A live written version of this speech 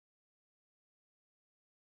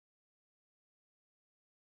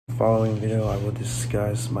following video, I will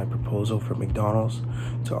discuss my proposal for McDonald's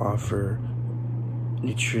to offer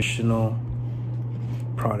nutritional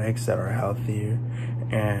products that are healthier,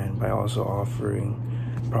 and by also offering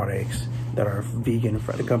products that are vegan.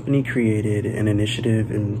 The company created an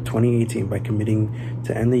initiative in 2018 by committing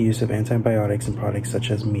to end the use of antibiotics in products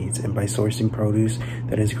such as meats, and by sourcing produce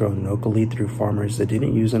that is grown locally through farmers that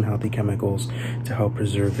didn't use unhealthy chemicals to help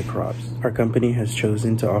preserve the crops. Our company has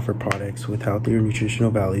chosen to offer products with healthier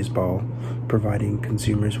nutritional values while providing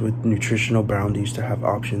consumers with nutritional boundaries to have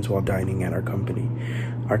options while dining at our company.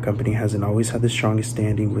 Our company hasn't always had the strongest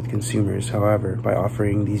standing with consumers. However, by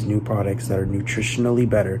offering these new products that are nutritionally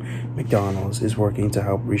better, McDonald's is working to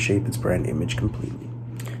help reshape its brand image completely.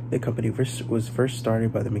 The company was first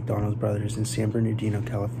started by the McDonald's brothers in San Bernardino,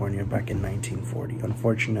 California back in 1940.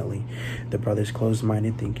 Unfortunately, the brothers'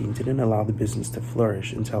 closed-minded thinking didn't allow the business to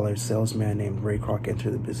flourish until a salesman named Ray Kroc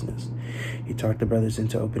entered the business. He talked the brothers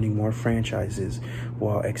into opening more franchises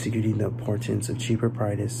while executing the importance of cheaper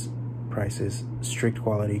prices, strict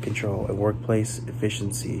quality control, and workplace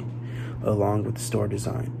efficiency, along with store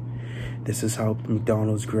design. This has helped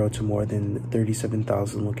McDonald's grow to more than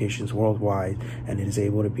 37,000 locations worldwide, and it is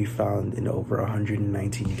able to be found in over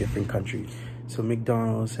 119 different countries. So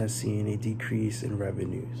McDonald's has seen a decrease in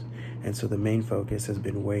revenues, and so the main focus has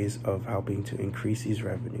been ways of helping to increase these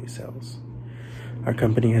revenue sales. Our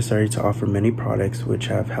company has started to offer many products which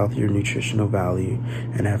have healthier nutritional value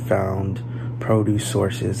and have found produce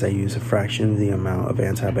sources that use a fraction of the amount of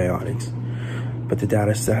antibiotics. But the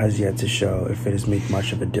data still has yet to show if it has made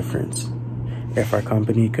much of a difference. If our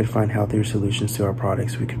company could find healthier solutions to our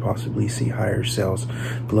products, we could possibly see higher sales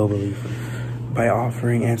globally. By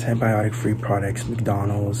offering antibiotic-free products,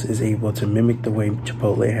 McDonald's is able to mimic the way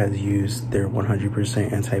Chipotle has used their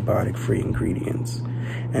 100% antibiotic-free ingredients,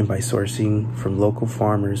 and by sourcing from local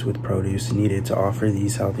farmers with produce needed to offer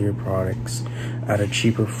these healthier products at a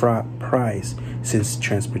cheaper price, since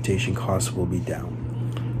transportation costs will be down.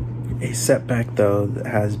 A setback, though,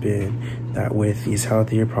 has been that with these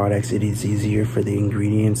healthier products, it is easier for the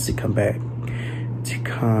ingredients to come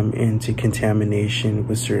into contamination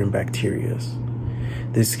with certain bacteria.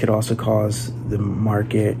 This could also cause the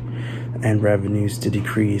market and revenues to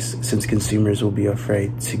decrease, since consumers will be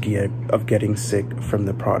afraid of getting sick from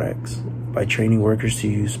the products. By training workers to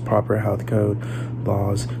use proper health code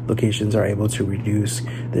laws, locations are able to reduce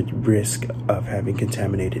the risk of having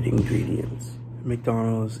contaminated ingredients.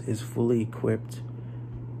 McDonald's is fully equipped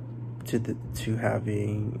to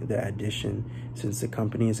having the addition, since the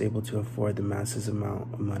company is able to afford the massive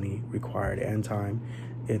amount of money required and time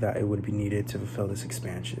that it would be needed to fulfill this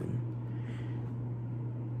expansion.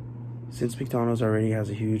 Since McDonald's already has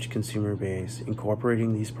a huge consumer base,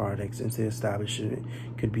 incorporating these products into the establishment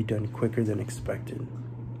could be done quicker than expected.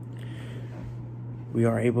 We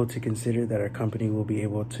are able to consider that our company will be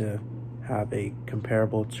able to have a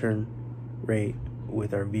comparable turn rate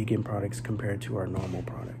with our vegan products compared to our normal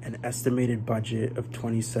product. An estimated budget of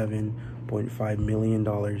 $27.5 million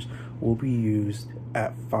will be used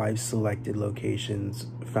at 5 selected locations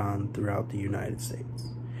found throughout the United States.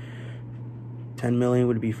 $10 million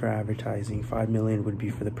would be for advertising, $5 million would be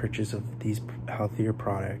for the purchase of these healthier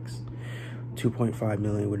products, $2.5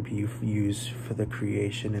 million would be used for the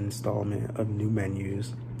creation and installment of new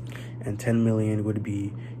menus, and $10 million would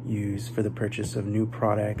be used for the purchase of new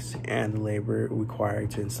products and the labor required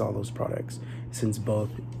to install those products, since both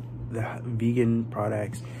the vegan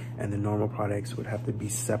products and the normal products would have to be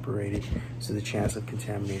separated, so the chance of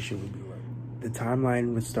contamination would be low. The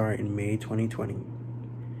timeline would start in May 2020,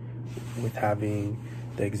 with having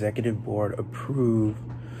the executive board approve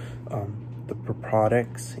the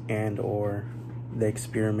products and or the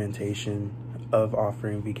experimentation of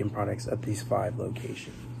offering vegan products at these 5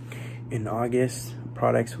 locations. In August,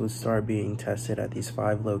 products will start being tested at these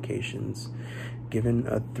 5 locations, given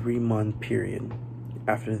a 3-month period.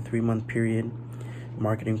 After the 3-month period,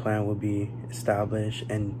 marketing plan will be established,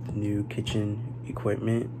 and the new kitchen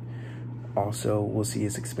equipment also will see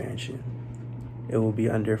its expansion. It will be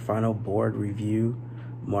under final board review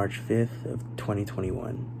March 5th of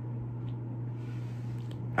 2021.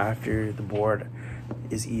 After the board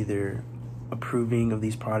is either approving of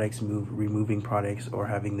these products, removing products, or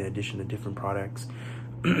having the addition of different products,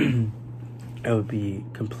 it would be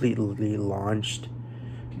completely launched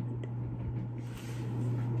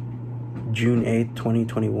June 8th,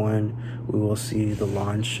 2021. We will see the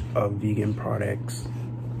launch of vegan products.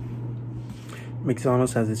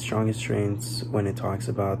 McDonald's has its strongest strengths when it talks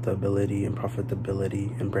about the ability and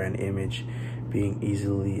profitability and brand image being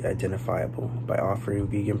easily identifiable. By offering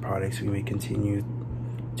vegan products, we may continue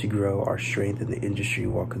to grow our strength in the industry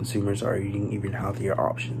while consumers are eating even healthier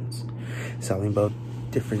options. Selling both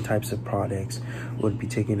different types of products would be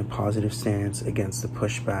taking a positive stance against the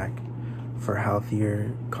pushback for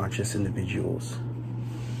healthier, conscious individuals.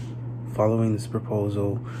 Following this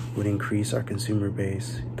proposal would increase our consumer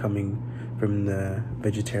base coming from the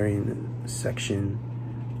vegetarian section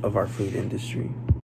of our food industry.